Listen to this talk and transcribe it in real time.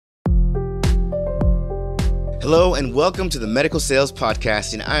Hello and welcome to the Medical Sales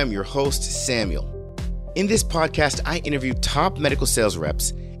Podcast, and I am your host, Samuel. In this podcast, I interview top medical sales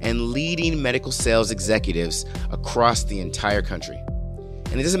reps and leading medical sales executives across the entire country.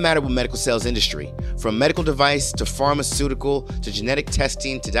 And it doesn't matter what medical sales industry, from medical device to pharmaceutical to genetic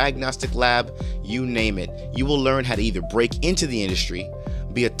testing to diagnostic lab, you name it. You will learn how to either break into the industry,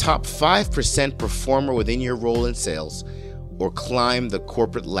 be a top 5% performer within your role in sales, or climb the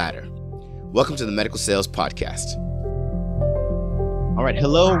corporate ladder. Welcome to the Medical Sales Podcast. All right.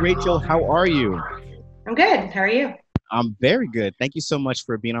 Hello, Rachel. How are you? I'm good. How are you? I'm very good. Thank you so much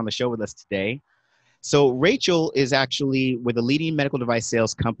for being on the show with us today. So Rachel is actually with a leading medical device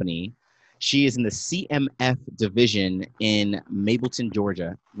sales company. She is in the CMF division in Mableton,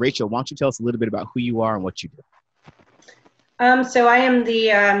 Georgia. Rachel, why don't you tell us a little bit about who you are and what you do? So I am the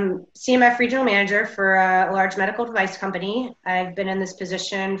CMF regional manager for a large medical device company. I've been in this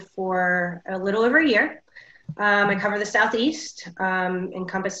position for a little over a year. I cover the Southeast,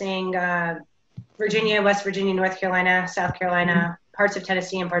 encompassing Virginia, West Virginia, North Carolina, South Carolina, parts of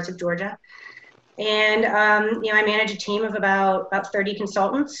Tennessee, and parts of Georgia. And, I manage a team of about 30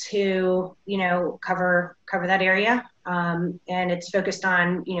 consultants who, cover that area. And it's focused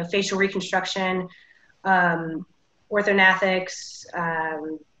on, facial reconstruction, orthognathics,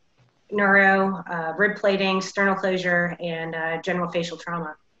 neuro, rib plating, sternal closure, and general facial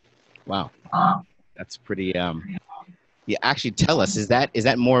trauma. Wow. That's pretty, actually tell us, is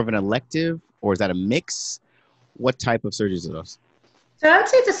that more of an elective or is that a mix? What type of surgeries are those? So I would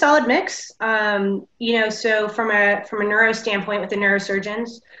say it's a solid mix. So from a neuro standpoint with the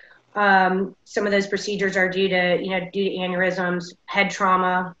neurosurgeons, some of those procedures are due to aneurysms, head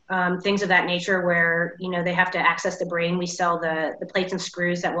trauma, things of that nature where, they have to access the brain. We sell the plates and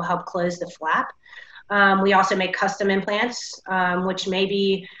screws that will help close the flap. We also make custom implants, which may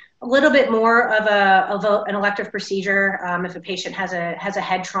be a little bit more of an elective procedure if a patient has a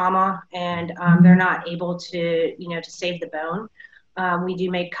head trauma and they're not able to save the bone. We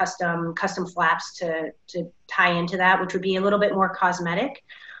do make custom flaps to tie into that, which would be a little bit more cosmetic.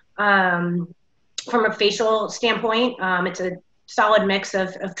 From a facial standpoint, it's a solid mix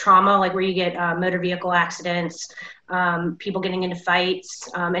of trauma, like where you get motor vehicle accidents, people getting into fights,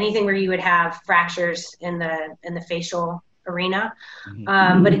 anything where you would have fractures in the facial arena.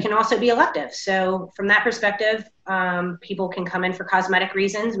 But it can also be elective. So from that perspective, people can come in for cosmetic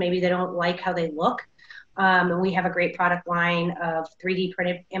reasons. Maybe they don't like how they look. And we have a great product line of 3D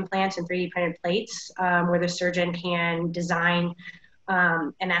printed implants and 3D printed plates where the surgeon can design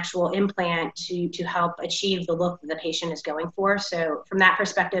an actual implant to help achieve the look that the patient is going for. So from that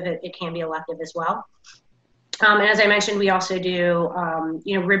perspective, it can be elective as well. And as I mentioned, we also do,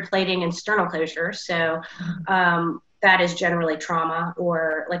 rib plating and sternal closure. So that is generally trauma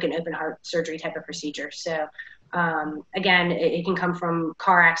or like an open heart surgery type of procedure. So again, it can come from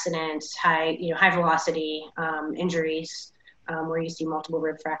car accidents, high velocity injuries where you see multiple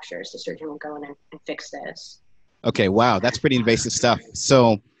rib fractures. The surgeon will go in and fix those. Okay, wow, that's pretty invasive stuff.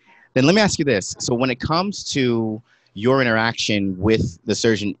 So then let me ask you this. So when it comes to your interaction with the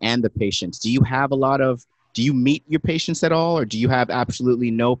surgeon and the patients, do you meet your patients at all, or do you have absolutely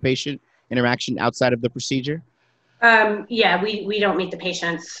no patient interaction outside of the procedure? We don't meet the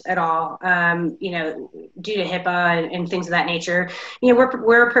patients at all, due to HIPAA and things of that nature.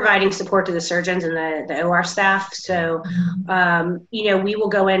 We're providing support to the surgeons and the OR staff. So, we will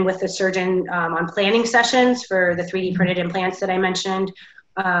go in with the surgeon on planning sessions for the 3D printed implants that I mentioned.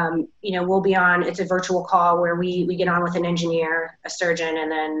 We'll be on, it's a virtual call where we get on with an engineer, a surgeon,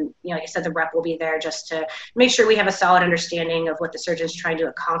 and then, like I said, the rep will be there just to make sure we have a solid understanding of what the surgeon's trying to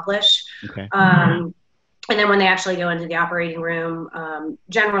accomplish. Okay. And then when they actually go into the operating room,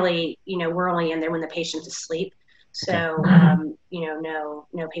 generally, we're only in there when the patient's asleep. So,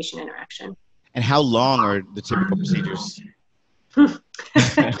 no patient interaction. And how long are the typical procedures?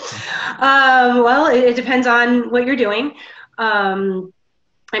 Well, it depends on what you're doing.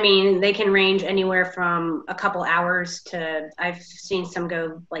 They can range anywhere from a couple hours to, I've seen some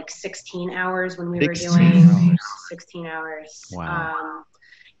go like 16 hours when we were doing 16 hours. Wow.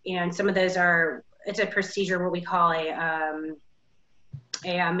 And some of those it's a procedure what we call a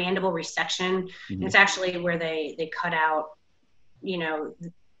mandible resection. Mm-hmm. It's actually where they cut out,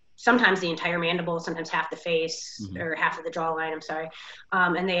 sometimes the entire mandible, sometimes half the face, mm-hmm. or half of the jawline, I'm sorry.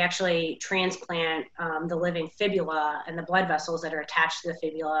 And they actually transplant the living fibula and the blood vessels that are attached to the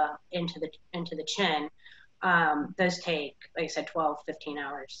fibula into the chin. Those take, like I said, 12, 15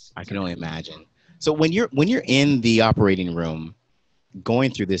 hours. I can only imagine. So when you're in the operating room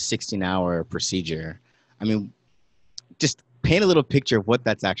going through this 16-hour procedure, just paint a little picture of what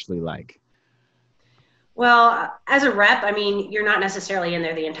that's actually like. Well, as a rep, I mean, you're not necessarily in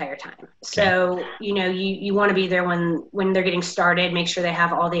there the entire time. So, you want to be there when they're getting started, make sure they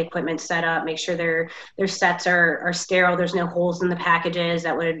have all the equipment set up, make sure their sets are sterile. There's no holes in the packages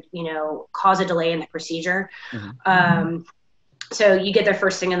that would, cause a delay in the procedure. So you get there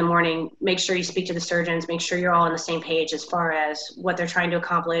first thing in the morning, make sure you speak to the surgeons, make sure you're all on the same page as far as what they're trying to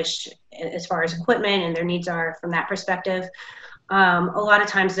accomplish as far as equipment and their needs are from that perspective. A lot of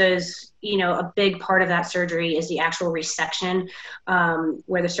times a big part of that surgery is the actual resection,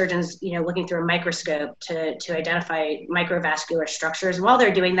 where the surgeon's, looking through a microscope to identify microvascular structures. While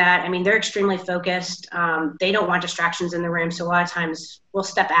they're doing that, I mean, they're extremely focused. They don't want distractions in the room. So a lot of times we'll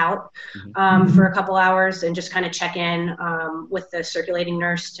step out for a couple hours and just kind of check in with the circulating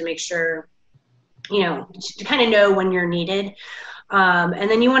nurse to make sure, to kind of know when you're needed. And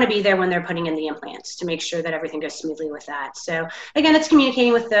then you want to be there when they're putting in the implants to make sure that everything goes smoothly with that. So again, it's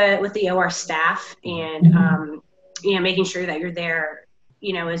communicating with the OR staff and, making sure that you're there,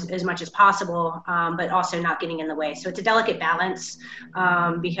 as much as possible, but also not getting in the way. So it's a delicate balance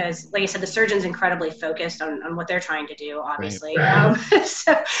because, like I said, the surgeon's incredibly focused on what they're trying to do, obviously.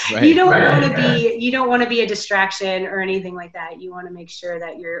 So you don't want to be a distraction or anything like that. You want to make sure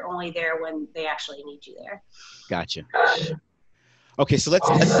that you're only there when they actually need you there. Gotcha. Okay, so let's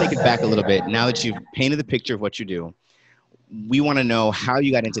take it back a little bit. Now that you've painted the picture of what you do, we want to know how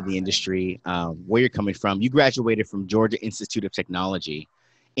you got into the industry, where you're coming from. You graduated from Georgia Institute of Technology.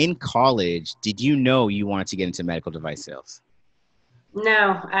 In college, did you know you wanted to get into medical device sales?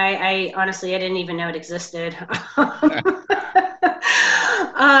 No, I honestly, I didn't even know it existed.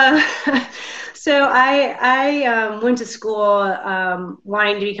 So I went to school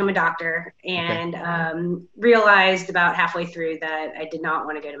wanting to become a doctor and realized about halfway through that I did not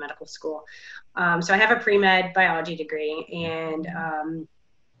want to go to medical school. So I have a pre-med biology degree and,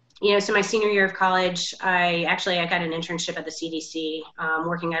 so my senior year of college, I got an internship at the CDC,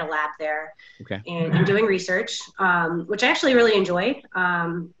 working at a lab there and doing research, which I actually really enjoyed.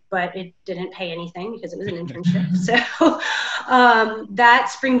 But it didn't pay anything because it was an internship. So that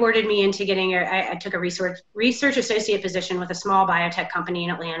springboarded me into I took a research associate position with a small biotech company in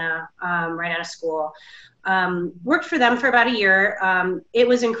Atlanta right out of school. Worked for them for about a year. It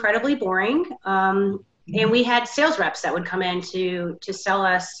was incredibly boring. And we had sales reps that would come in to sell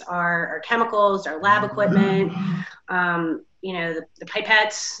us our chemicals, our lab equipment, the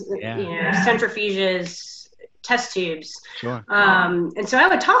pipettes, centrifuges, test tubes. Sure. And so I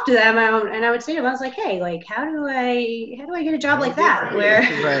would talk to them and I would say to them, I was like, hey, like, how do I get a job like that where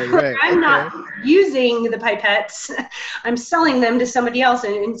I'm not using the pipettes, I'm selling them to somebody else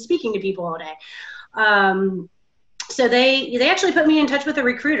and speaking to people all day. So they actually put me in touch with a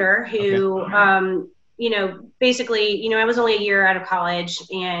recruiter who, basically, I was only a year out of college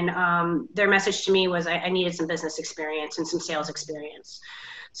and their message to me was I needed some business experience and some sales experience.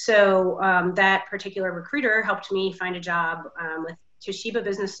 So that particular recruiter helped me find a job with Toshiba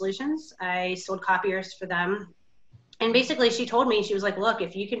Business Solutions. I sold copiers for them. And basically she told me, she was like, look,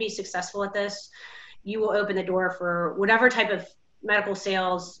 if you can be successful at this, you will open the door for whatever type of medical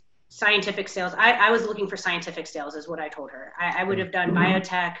sales, scientific sales. I was looking for scientific sales is what I told her. I would have done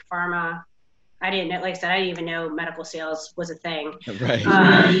biotech, pharma. I didn't know, like I said, I didn't even know medical sales was a thing.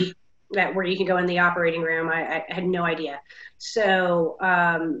 Right. That where you can go in the operating room. I had no idea. So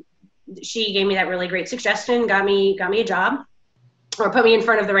she gave me that really great suggestion, got me a job, or put me in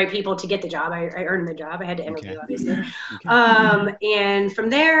front of the right people to get the job. I earned the job. I had to interview, obviously. And from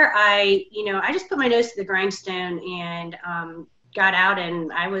there, I just put my nose to the grindstone and got out,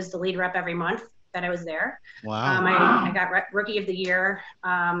 and I was the lead rep every month that I was there. Wow. I got Rookie of the Year.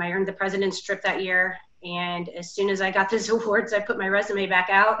 I earned the President's Strip that year. And as soon as I got those awards, I put my resume back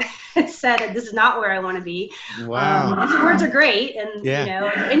out and said, this is not where I want to be. Wow. These awards are great and,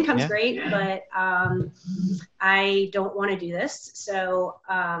 income's great, but I don't want to do this. So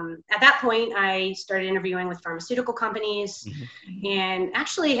at that point, I started interviewing with pharmaceutical companies and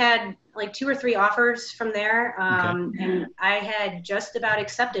actually had like 2 or 3 offers from there. And I had just about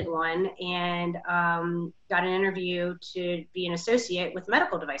accepted one and got an interview to be an associate with a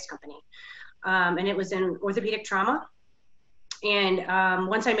medical device company. And it was in orthopedic trauma. And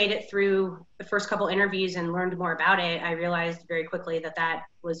once I made it through the first couple interviews and learned more about it, I realized very quickly that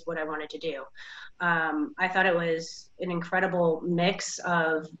was what I wanted to do. I thought it was an incredible mix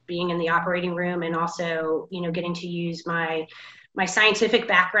of being in the operating room and also, getting to use my scientific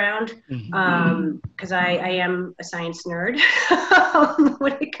background, because I am a science nerd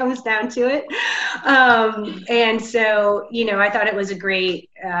when it comes down to it. And so, I thought it was a great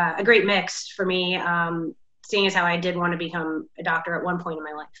mix for me, seeing as how I did want to become a doctor at one point in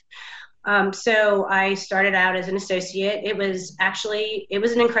my life. So I started out as an associate. It was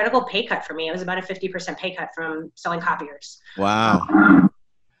an incredible pay cut for me. It was about a 50% pay cut from selling copiers. Wow.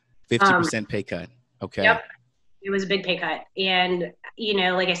 50% pay cut. Okay. Yep. It was a big pay cut. And,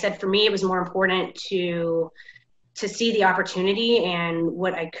 like I said, for me, it was more important to see the opportunity and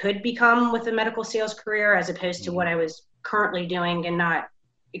what I could become with a medical sales career as opposed to what I was currently doing and not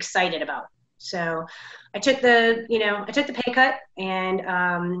excited about. So I took the pay cut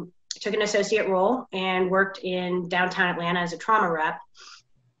and took an associate role and worked in downtown Atlanta as a trauma rep.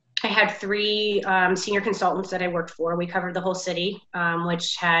 I had 3 senior consultants that I worked for. We covered the whole city,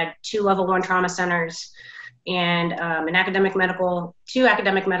 which had 2 level 1 trauma centers and 2 academic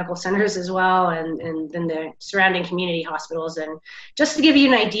medical centers as well, and then the surrounding community hospitals. And just to give you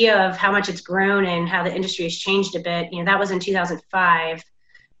an idea of how much it's grown and how the industry has changed a bit, that was in 2005.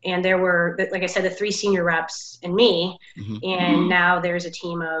 And there were, like I said, the 3 senior reps and me. Mm-hmm. And now there's a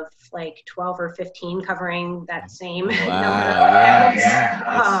team of like 12 or 15 covering that same number of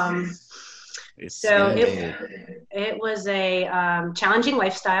accounts. So it was a challenging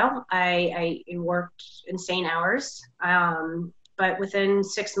lifestyle. I worked insane hours, but within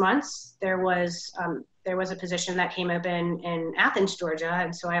 6 months there was a position that came open in Athens, Georgia,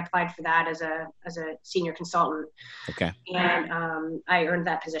 and so I applied for that as a senior consultant. Okay. And I earned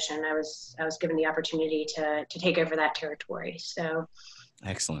that position. I was given the opportunity to take over that territory. So.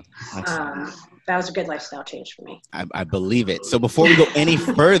 Excellent. That was a good lifestyle change for me. I believe it. So before we go any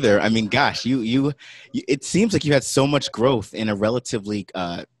further, I mean, gosh, you it seems like you had so much growth in a relatively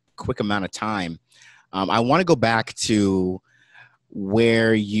quick amount of time. I want to go back to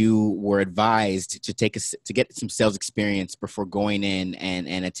where you were advised to get some sales experience before going in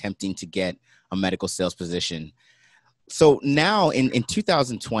and attempting to get a medical sales position. So now in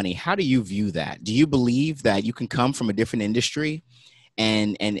 2020, how do you view that? Do you believe that you can come from a different industry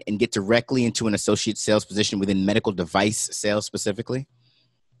and get directly into an associate sales position within medical device sales specifically?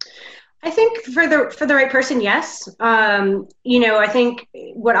 I think for the right person, yes. I think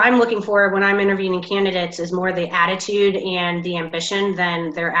what I'm looking for when I'm interviewing candidates is more the attitude and the ambition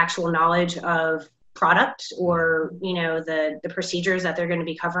than their actual knowledge of product or, the procedures that they're going to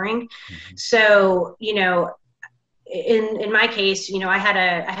be covering. Mm-hmm. So, in my case, I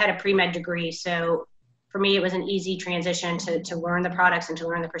had a pre-med degree, so for me, it was an easy transition to learn the products and to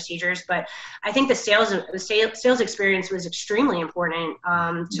learn the procedures. But I think the sales experience was extremely important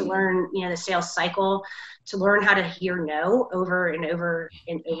to learn, the sales cycle, to learn how to hear no over and over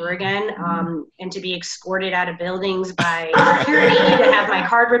and over again, and to be escorted out of buildings by security, to have my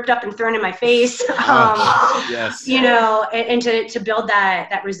card ripped up and thrown in my face, yes. And to build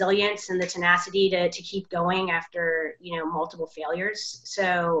that resilience and the tenacity to keep going after, multiple failures.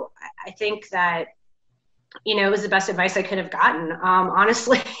 So I think that, it was the best advice I could have gotten.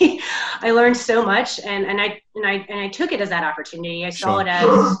 Honestly, I learned so much and I took it as that opportunity. I saw it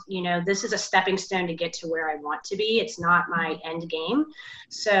as, this is a stepping stone to get to where I want to be. It's not my end game.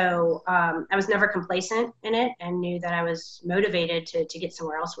 So I was never complacent in it and knew that I was motivated to get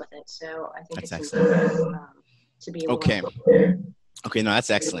somewhere else with it. So I think that's it's excellent. important to be able to. Okay, no, that's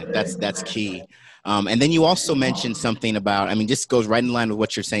excellent. That's key. And then you also mentioned something about, just goes right in line with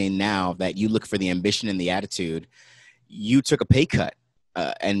what you're saying now, that you look for the ambition and the attitude. You took a pay cut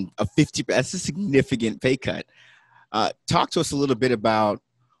and that's a significant pay cut. Talk to us a little bit about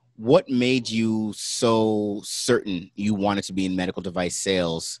what made you so certain you wanted to be in medical device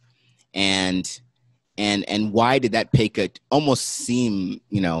sales and why did that pay cut almost seem,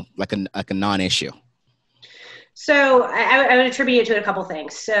 like a non-issue? So I would attribute it to a couple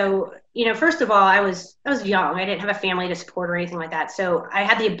things. So, first of all, I was young. I didn't have a family to support or anything like that. So I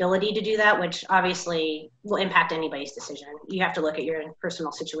had the ability to do that, which obviously will impact anybody's decision. You have to look at your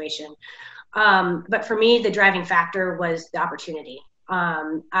personal situation. But for me, the driving factor was the opportunity.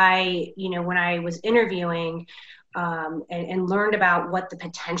 When I was interviewing, and learned about what the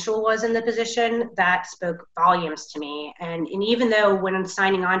potential was in the position, that spoke volumes to me. And even though when I'm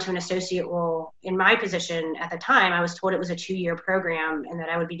signing on to an associate role in my position at the time, I was told it was a 2-year program and that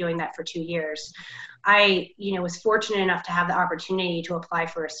I would be doing that for 2 years. I, was fortunate enough to have the opportunity to apply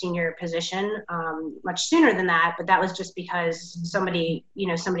for a senior position much sooner than that, but that was just because somebody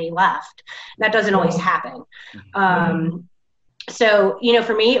left. That doesn't always happen. So,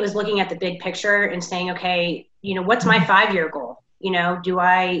 for me, it was looking at the big picture and saying, okay, what's my 5-year goal? Do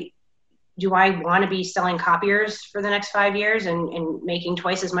I want to be selling copiers for the next 5 years and making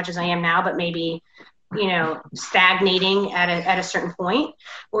twice as much as I am now, but maybe, stagnating at a certain point?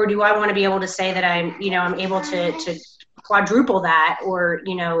 Or do I want to be able to say that I'm able to quadruple that or,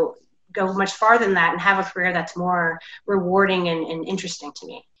 go much farther than that and have a career that's more rewarding and interesting to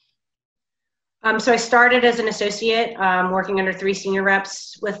me? So I started as an associate, working under 3 senior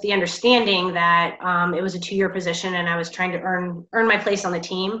reps with the understanding that it was a 2-year position and I was trying to earn my place on the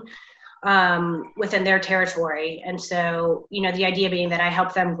team within their territory. And so, the idea being that I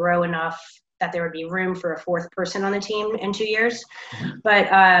helped them grow enough that there would be room for a 4th person on the team in 2 years. But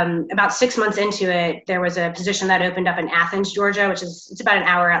about 6 months into it, there was a position that opened up in Athens, Georgia, it's about an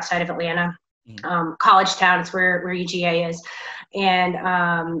hour outside of Atlanta, college town. It's where UGA is. And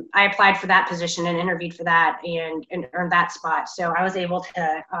I applied for that position and interviewed for that and earned that spot. So I was able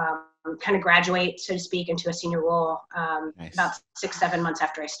to kind of graduate, so to speak, into a senior role Nice. about 6-7 months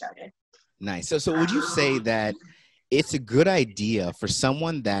after I started. Nice. So would you say that it's a good idea for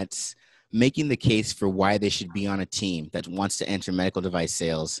someone that's making the case for why they should be on a team that wants to enter medical device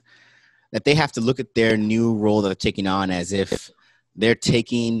sales, that they have to look at their new role that they're taking on as if they're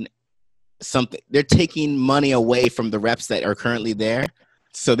taking money away from the reps that are currently there?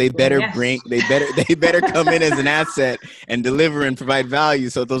 So they better they better come in as an asset and deliver and provide value.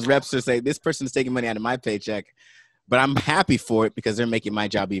 So those reps are saying, this person's taking money out of my paycheck, but I'm happy for it because they're making my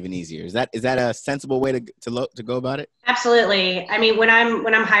job even easier. Is that a sensible way to go about it? Absolutely. I mean, when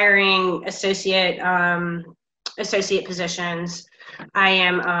I'm hiring associate positions, I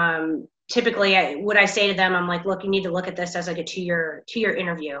am typically what I say to them, I'm like, look, you need to look at this as like a 2-year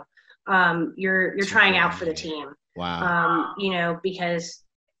interview. You're trying out for the team. Wow. Because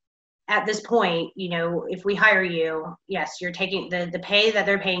at this point, if we hire you, yes, you're taking the pay that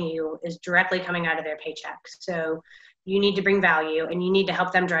they're paying you is directly coming out of their paycheck. So you need to bring value and you need to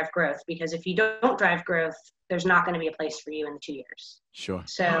help them drive growth, because if you don't drive growth, there's not going to be a place for you in the 2 years. Sure.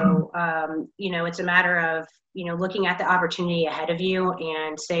 So, it's a matter of, looking at the opportunity ahead of you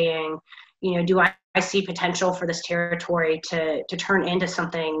and saying, do I see potential for this territory to turn into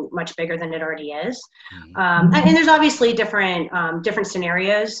something much bigger than it already is? And there's obviously different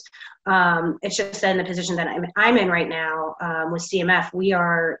scenarios. It's just that in the position that I'm in right now with CMF,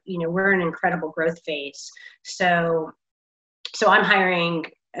 we're in an incredible growth phase. So I'm hiring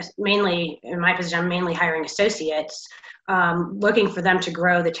mainly in my position. I'm mainly hiring associates, looking for them to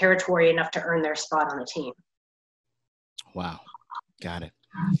grow the territory enough to earn their spot on the team. Wow, got it.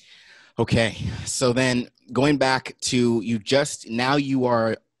 Okay, so then going back to now you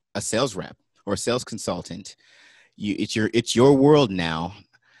are a sales rep or a sales consultant. It's your world now.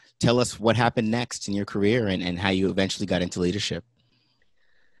 Tell us what happened next in your career and how you eventually got into leadership.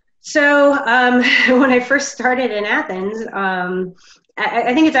 So when I first started in Athens,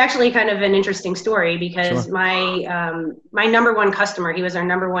 I think it's actually kind of an interesting story because Sure. my number one customer, he was our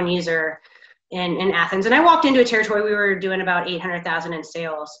number one user in Athens, and I walked into a territory we were doing about 800,000 in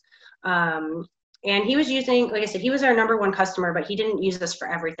sales. And he was using, like I said, he was our number one customer, but he didn't use us for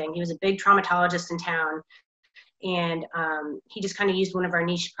everything. He was a big traumatologist in town, and he just kind of used one of our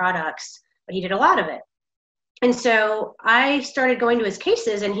niche products, but he did a lot of it. And so I started going to his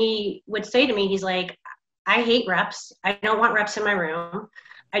cases, and he would say to me, he's like, I hate reps. I don't want reps in my room.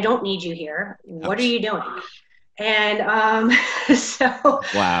 I don't need you here. What are you doing? And so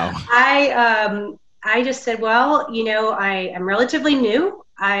Wow. I just said, well, I'm relatively new.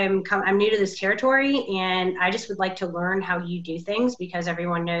 I'm new to this territory, and I just would like to learn how you do things, because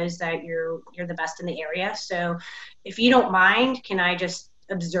everyone knows that you're the best in the area. So if you don't mind, can I just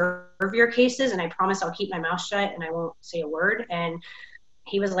observe your cases, and I promise I'll keep my mouth shut and I won't say a word. And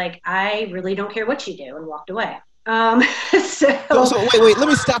he was like, I really don't care what you do, and walked away. So wait, let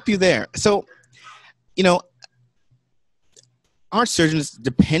me stop you there. So, aren't surgeons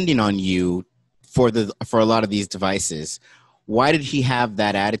depending on you for a lot of these devices? Why did he have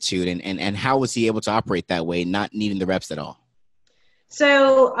that attitude, and how was he able to operate that way, not needing the reps at all?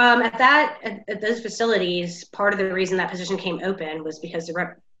 So at those facilities, part of the reason that position came open was because the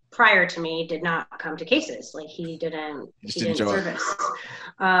rep prior to me did not come to cases. Like he didn't service.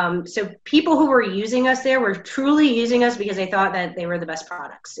 So people who were using us there were truly using us because they thought that they were the best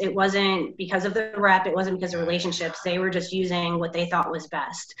products. It wasn't because of the rep. It wasn't because of relationships. They were just using what they thought was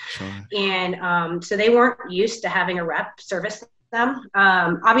best. Sure. And so they weren't used to having a rep service them.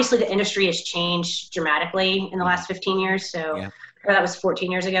 Obviously the industry has changed dramatically in the last 15 years. So or that was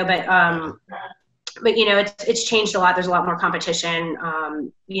 14 years ago, but it's changed a lot. There's a lot more competition.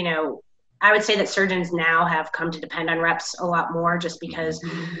 I would say that surgeons now have come to depend on reps a lot more, just because,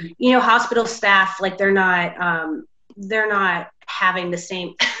 hospital staff, like they're not having the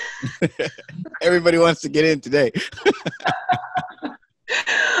same. Everybody wants to get in today.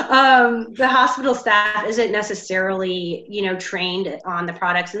 The hospital staff isn't necessarily, trained on the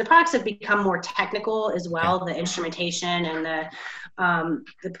products, and the products have become more technical as well, the instrumentation and the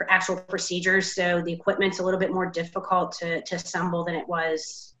actual procedures. So the equipment's a little bit more difficult to assemble than it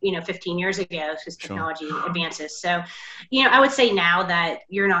was, 15 years ago as technology advances. So, I would say now that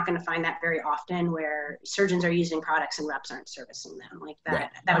you're not going to find that very often where surgeons are using products and reps aren't servicing them like that. Right.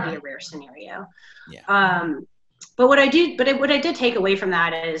 That would be a rare scenario. Yeah. But what I did take away from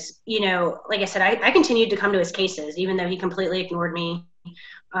that is, like I said, I continued to come to his cases, even though he completely ignored me,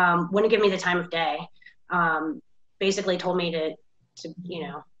 wouldn't give me the time of day, basically told me to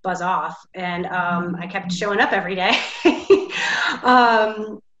buzz off. And I kept showing up every day.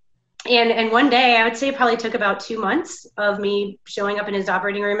 And one day, I would say it probably took about 2 months of me showing up in his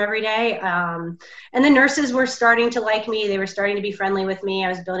operating room every day. And the nurses were starting to like me. They were starting to be friendly with me. I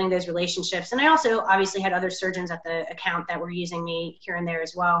was building those relationships. And I also obviously had other surgeons at the account that were using me here and there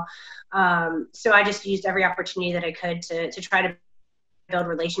as well. So I just used every opportunity that I could to try to build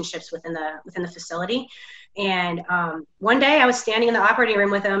relationships within the facility. And one day I was standing in the operating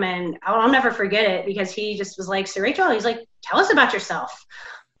room with him, and I'll never forget it because he just was like, "So Rachel," he's like, "tell us about yourself."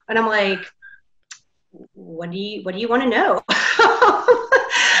 And I'm like, what do you want to know?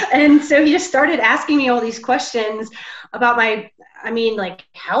 And so he just started asking me all these questions about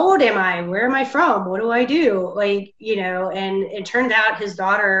how old am I? Where am I from? What do I do? And it turned out his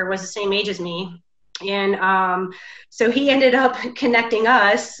daughter was the same age as me. And so he ended up connecting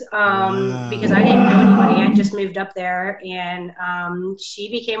us because I didn't know anybody. I just moved up there, and she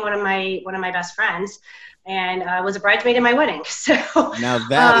became one of my best friends, and was a bridesmaid in my wedding. So now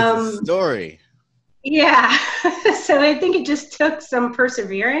that is a story. Yeah. So I think it just took some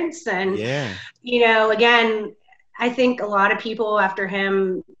perseverance, and again, I think a lot of people after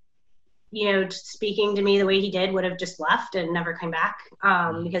him, speaking to me the way he did would have just left and never come back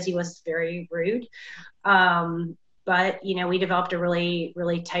because he was very rude. But, we developed a really,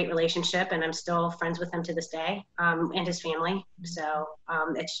 really tight relationship, and I'm still friends with him to this day, and his family. So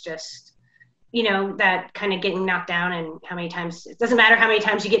it's just, that kind of getting knocked down, and how many times, it doesn't matter how many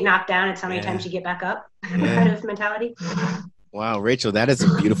times you get knocked down, it's how many times you get back up kind of mentality. Wow, Rachel, that is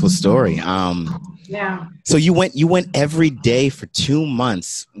a beautiful story. Yeah. So you went every day for 2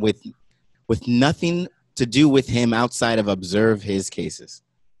 months with nothing to do with him outside of observe his cases.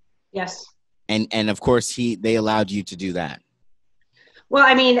 Yes. And of course they allowed you to do that. Well,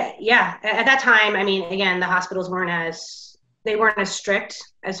 I mean, yeah, at that time, I mean, again, the hospitals weren't as strict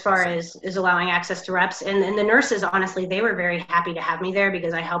as far as allowing access to reps. And the nurses, honestly, they were very happy to have me there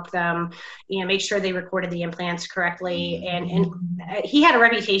because I helped them, make sure they recorded the implants correctly. And he had a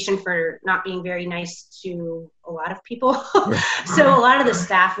reputation for not being very nice to a lot of people. So a lot of the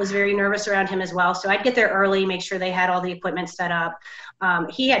staff was very nervous around him as well. So I'd get there early, make sure they had all the equipment set up. I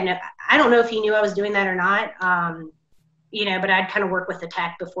don't know if he knew I was doing that or not. But I'd kind of work with the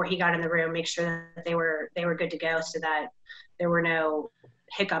tech before he got in the room, make sure that they were good to go so that there were no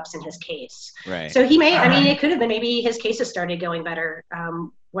hiccups in his case. Right. So it could have been maybe his cases started going better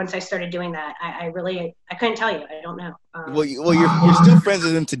once I started doing that. I couldn't tell you. I don't know. Well, you're still friends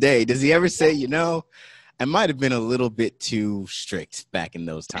with him today. Does he ever say, I might have been a little bit too strict back in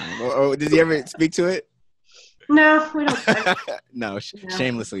those times? Or does he ever speak to it? No, we don't. No,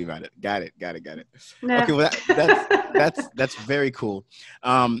 shamelessly about it. Got it. No. Okay, well, that's very cool.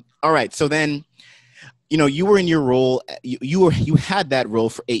 All right, so then, you were in your role. You had that role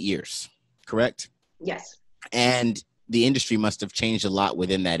for 8 years, correct? Yes. And the industry must have changed a lot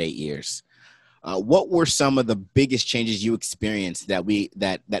within that 8 years. What were some of the biggest changes you experienced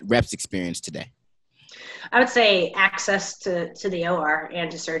that reps experience today? I would say access to the OR and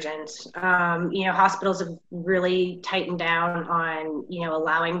to surgeons. Hospitals have really tightened down on,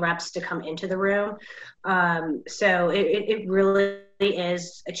 allowing reps to come into the room. So it really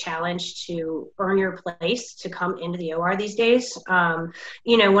is a challenge to earn your place to come into the OR these days.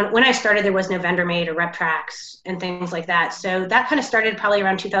 When I started, there was no vendor made or rep tracks and things like that. So that kind of started probably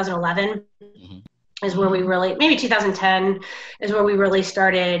around 2011. Mm-hmm. Is where we really, maybe 2010 is where we really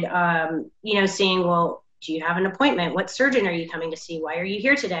started, seeing, well, do you have an appointment? What surgeon are you coming to see? Why are you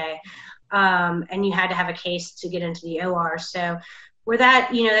here today? And you had to have a case to get into the OR. So where that,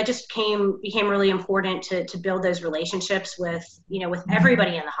 that just became really important to build those relationships with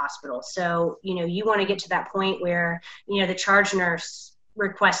everybody in the hospital. So, you want to get to that point where, the charge nurse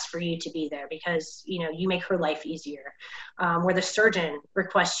requests for you to be there because, you make her life easier, where the surgeon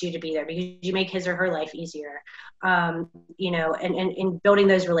requests you to be there because you make his or her life easier, and building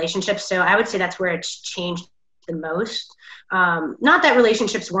those relationships. So I would say that's where it's changed the most. Not that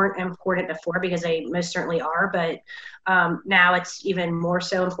relationships weren't important before, because they most certainly are, but Now it's even more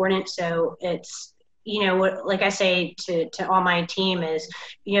so important. So it's, what, like I say to all my team is,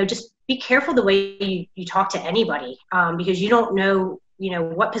 just be careful the way you talk to anybody, because you don't know,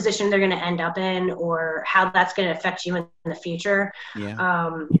 what position they're going to end up in or how that's going to affect you in the future. Yeah.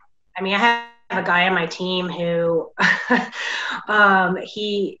 I mean, I have a guy on my team who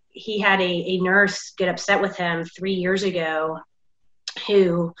he had a nurse get upset with him 3 years ago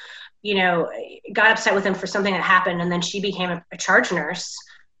who, got upset with him for something that happened. And then she became a charge nurse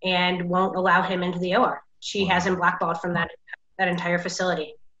and won't allow him into the OR. She has him blackballed from that entire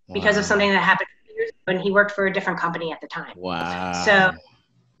facility because of something that happened years ago, and he worked for a different company at the time. Wow. So,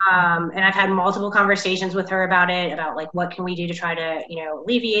 and I've had multiple conversations with her about it, about like, what can we do to try to,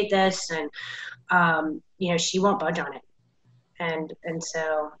 alleviate this? And, she won't budge on it. And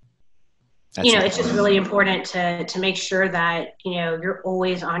so, it's just really important to make sure that, you're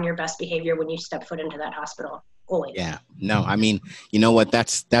always on your best behavior when you step foot into that hospital. Always. Yeah. No, I mean, you know what?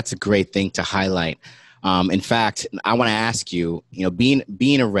 That's a great thing to highlight. In fact, I want to ask you,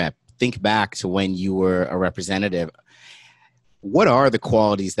 being a rep, think back to when you were a representative. What are the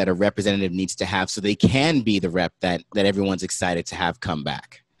qualities that a representative needs to have so they can be the rep that everyone's excited to have come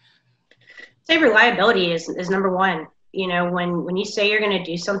back? Say reliability is number one. When you say you're going to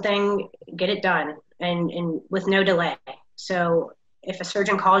do something, get it done and with no delay. So if a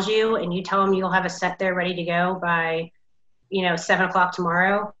surgeon calls you and you tell them you'll have a set there ready to go by, 7:00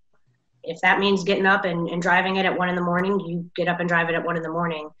 tomorrow, if that means getting up and driving it at 1 a.m, you get up and drive it at 1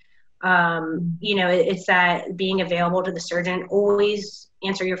 a.m. It's that being available to the surgeon. Always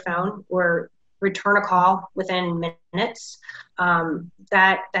answer your phone or return a call within minutes.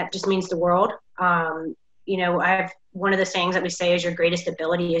 That just means the world. One of the sayings that we say is your greatest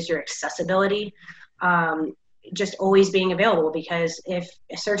ability is your accessibility. Just always being available, because if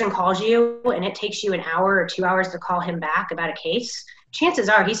a surgeon calls you and it takes you an hour or 2 hours to call him back about a case, chances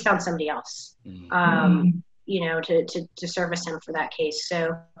are he's found somebody else, to service him for that case.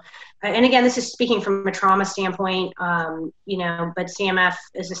 So, and again, this is speaking from a trauma standpoint, but CMF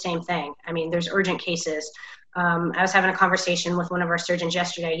is the same thing. I mean, there's urgent cases. I was having a conversation with one of our surgeons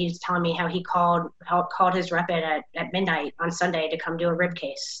yesterday. He was telling me how he called his rep at midnight on Sunday to come do a rib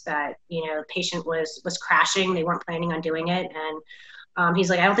case that, the patient was crashing. They weren't planning on doing it. And he's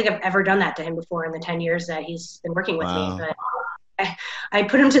like, I don't think I've ever done that to him before in the 10 years that he's been working with me. But I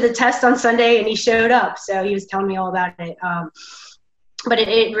put him to the test on Sunday and he showed up. So he was telling me all about it. But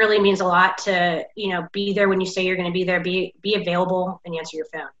it really means a lot to, be there when you say you're going to be there, be available and answer your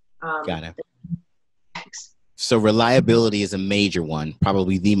phone. Got it. So reliability is a major one,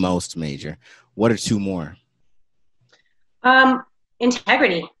 probably the most major. What are two more?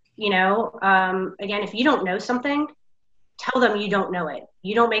 Integrity. Again, if you don't know something, tell them you don't know it.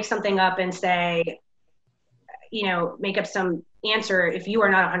 You don't make something up and say, make up some answer if you are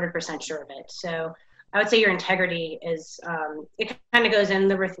not 100% sure of it. So I would say your integrity is, it kind of goes in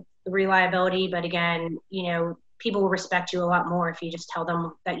the reliability, but again, people will respect you a lot more if you just tell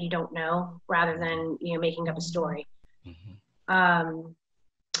them that you don't know rather than, making up a story. Mm-hmm.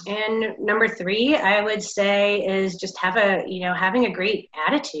 And number 3, I would say is just having a great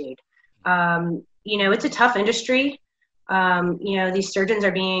attitude. It's a tough industry. These surgeons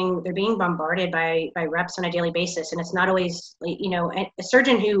they're being bombarded by reps on a daily basis. And it's not always, a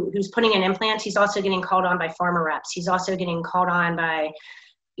surgeon who's putting in implants, he's also getting called on by pharma reps. He's also getting called on by,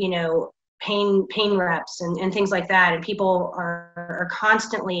 pain reps and things like that. And people are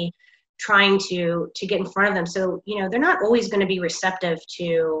constantly trying to get in front of them. So, they're not always going to be receptive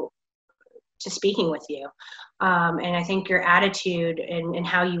to speaking with you. And I think your attitude and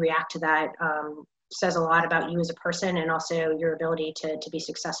how you react to that says a lot about you as a person and also your ability to be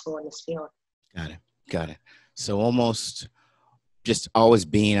successful in this field. Got it. So almost just always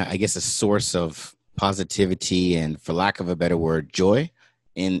being, I guess, a source of positivity and, for lack of a better word, joy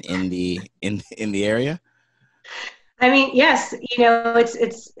in the area. I mean, yes,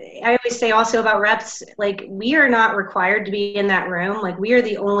 it's, I always say also about reps, like, we are not required to be in that room. Like, we are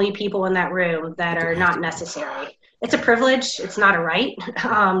the only people in that room that are not necessary. It's a privilege. It's not a right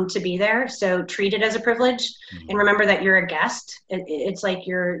to be there. So treat it as a privilege, and remember that you're a guest. It's like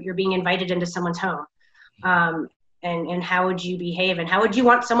you're being invited into someone's home. And how would you behave, and how would you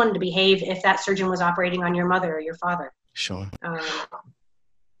want someone to behave if that surgeon was operating on your mother or your father? Sure.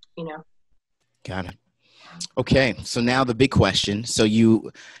 Got it. Okay, so now the big question. So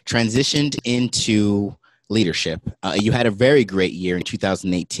you transitioned into leadership. You had a very great year in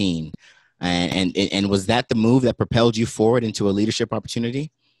 2018. And was that the move that propelled you forward into a leadership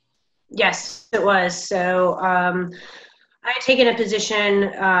opportunity? Yes, it was. So I had taken a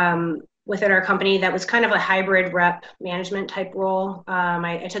position within our company that was kind of a hybrid rep management type role.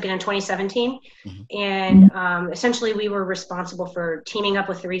 I took it in 2017, and essentially we were responsible for teaming up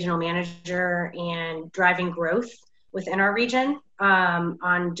with the regional manager and driving growth within our region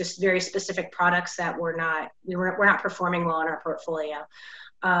on just very specific products that were not performing well in our portfolio.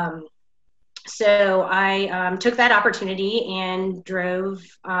 So I took that opportunity and drove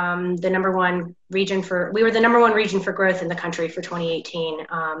the number one region we were the number one region for growth in the country for 2018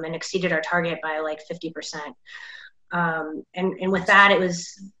 and exceeded our target by like 50%. And with that, it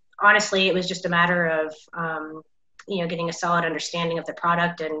was just a matter of, getting a solid understanding of the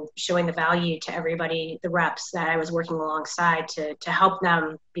product and showing the value to everybody, the reps that I was working alongside to help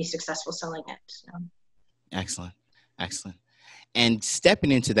them be successful selling it. So. Excellent. Excellent. And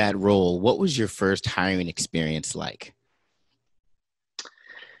stepping into that role, what was your first hiring experience like?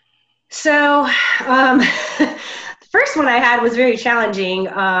 So the first one I had was very challenging.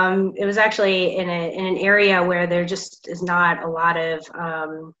 It was actually in an area where there just is not a lot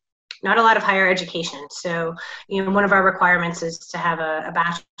of higher education. So, one of our requirements is to have a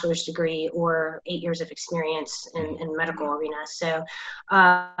bachelor's degree or 8 years of experience in the medical arena. So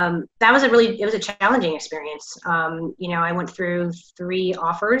that was it was a challenging experience. I went through 3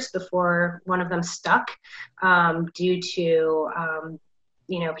 offers before one of them stuck due to,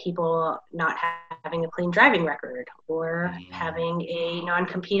 people not having a clean driving record or having a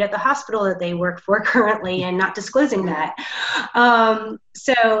non-compete at the hospital that they work for currently and not disclosing that.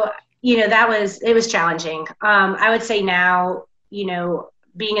 It was challenging. I would say now,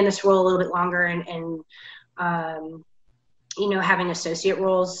 being in this role a little bit longer and having associate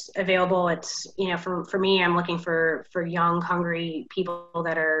roles available, it's, for me, I'm looking for young, hungry people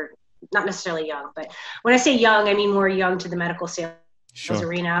that are not necessarily young, but when I say young, I mean more young to the medical sales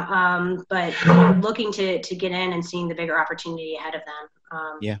arena, but looking to get in and seeing the bigger opportunity ahead of them.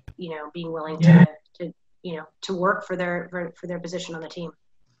 Being willing to work for their position on the team.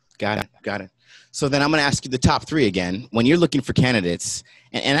 Got it. So then I'm going to ask you the top 3 again. When you're looking for candidates,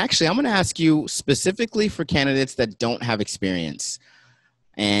 and actually I'm going to ask you specifically for candidates that don't have experience,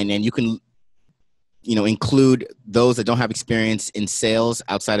 and you can, include those that don't have experience in sales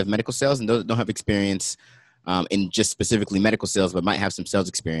outside of medical sales and those that don't have experience in just specifically medical sales but might have some sales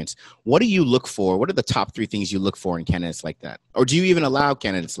experience. What do you look for? What are the top 3 things you look for in candidates like that? Or do you even allow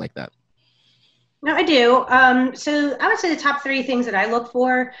candidates like that? No, I do. So I would say the top 3 things that I look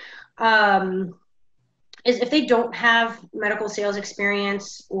for is if they don't have medical sales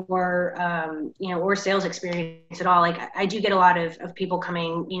experience or sales experience at all. Like I do get a lot of people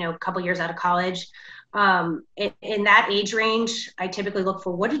coming, a couple years out of college. In that age range, I typically look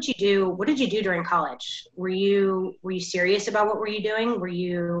for, what did you do? What did you do during college? Were you serious about what were you doing? Were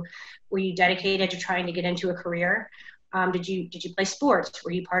you dedicated to trying to get into a career? Did you play sports?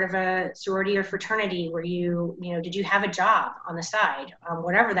 Were you part of a sorority or fraternity? Were you, did you have a job on the side,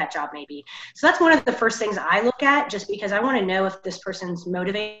 whatever that job may be? So that's one of the first things I look at, just because I want to know if this person's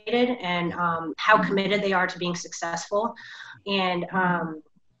motivated and how committed they are to being successful. And,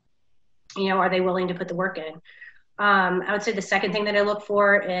 are they willing to put the work in? I would say the second thing that I look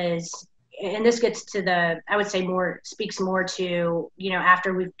for is, and this gets to speaks more to,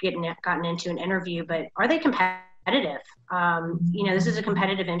 after we've gotten into an interview, but are they competitive? This is a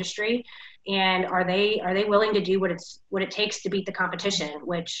competitive industry, and are they willing to do what it takes to beat the competition,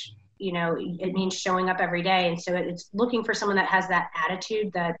 which, it means showing up every day. And so it's looking for someone that has that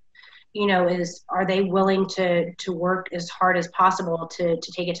attitude that, are they willing to work as hard as possible to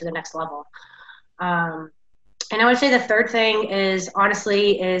take it to the next level? And I would say the third thing is,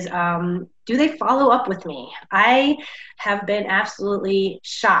 do they follow up with me? I have been absolutely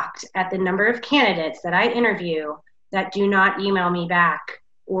shocked at the number of candidates that I interview that do not email me back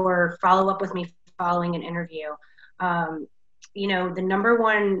or follow up with me following an interview. The number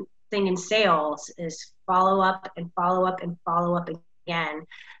one thing in sales is follow up and follow up and follow up again.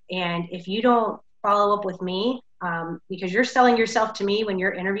 And if you don't follow up with me, because you're selling yourself to me when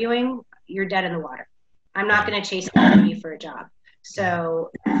you're interviewing, you're dead in the water. I'm not going to chase after you for a job.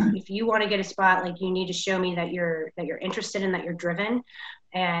 So if you want to get a spot, you need to show me that you're interested and that you're driven.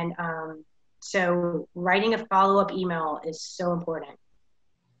 And so writing a follow-up email is so important.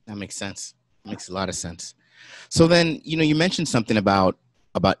 That makes sense. Makes a lot of sense. So then, you mentioned something about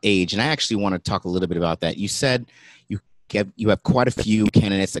age, and I actually want to talk a little bit about that. You said you have quite a few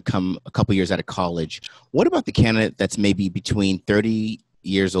candidates that come a couple years out of college. What about the candidate that's maybe between 30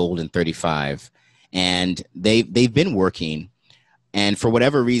 years old and 35, and they've been working, and for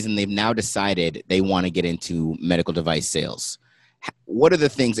whatever reason, they've now decided they want to get into medical device sales? What are the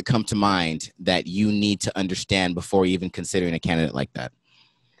things that come to mind that you need to understand before even considering a candidate like that?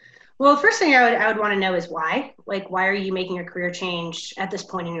 Well, the first thing I would want to know is why. Like, why are you making a career change at this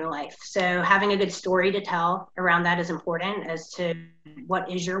point in your life? So having a good story to tell around that is important as to what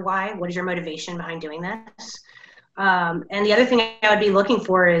is your why, what is your motivation behind doing this. And the other thing I would be looking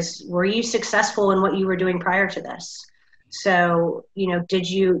for is, were you successful in what you were doing prior to this? So, did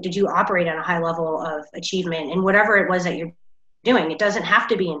you operate at a high level of achievement in whatever it was that you're doing? It doesn't have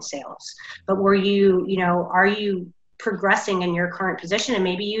to be in sales, but are you progressing in your current position, and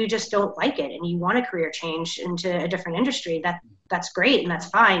maybe you just don't like it and you want a career change into a different industry? That's great and that's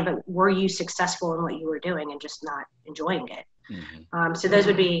fine, but were you successful in what you were doing and just not enjoying it? Mm-hmm. So those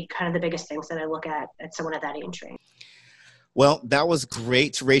would be kind of the biggest things that I look at someone at that age range. Well, that was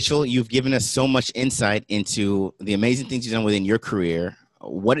great, Rachel. You've given us so much insight into the amazing things you've done within your career,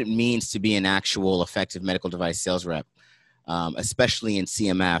 what it means to be an actual effective medical device sales rep, especially in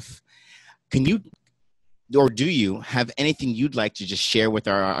CMF. Can you, or do you have anything you'd like to just share with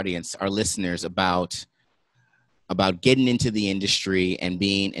our audience, our listeners, about getting into the industry and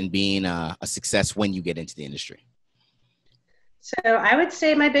being a success when you get into the industry? So I would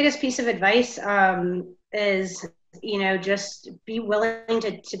say my biggest piece of advice is, just be willing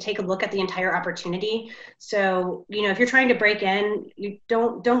to take a look at the entire opportunity. So, if you're trying to break in, you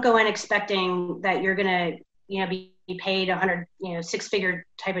don't go in expecting that you're going to, be paid six-figure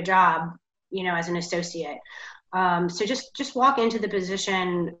type of job, as an associate. So just walk into the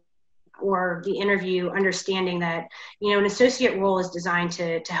position or the interview understanding that, an associate role is designed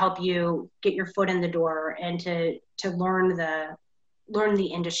to help you get your foot in the door and to learn the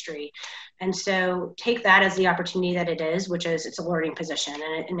industry. And so take that as the opportunity that it is, which is it's a learning position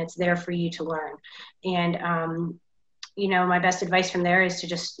and it's there for you to learn. And, my best advice from there is to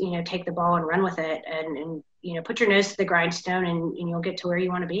just, take the ball and run with it and put your nose to the grindstone and you'll get to where you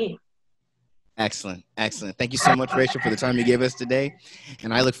want to be. Excellent. Excellent. Thank you so much, Rachel, for the time you gave us today.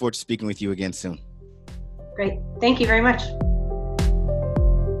 And I look forward to speaking with you again soon. Great. Thank you very much.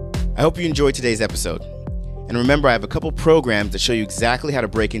 I hope you enjoyed today's episode. And remember, I have a couple programs that show you exactly how to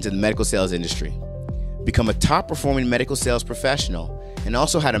break into the medical sales industry, become a top-performing medical sales professional, and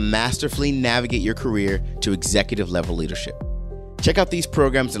also how to masterfully navigate your career to executive-level leadership. Check out these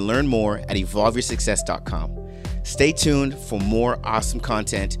programs and learn more at evolveyoursuccess.com. Stay tuned for more awesome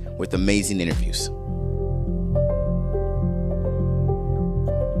content with amazing interviews.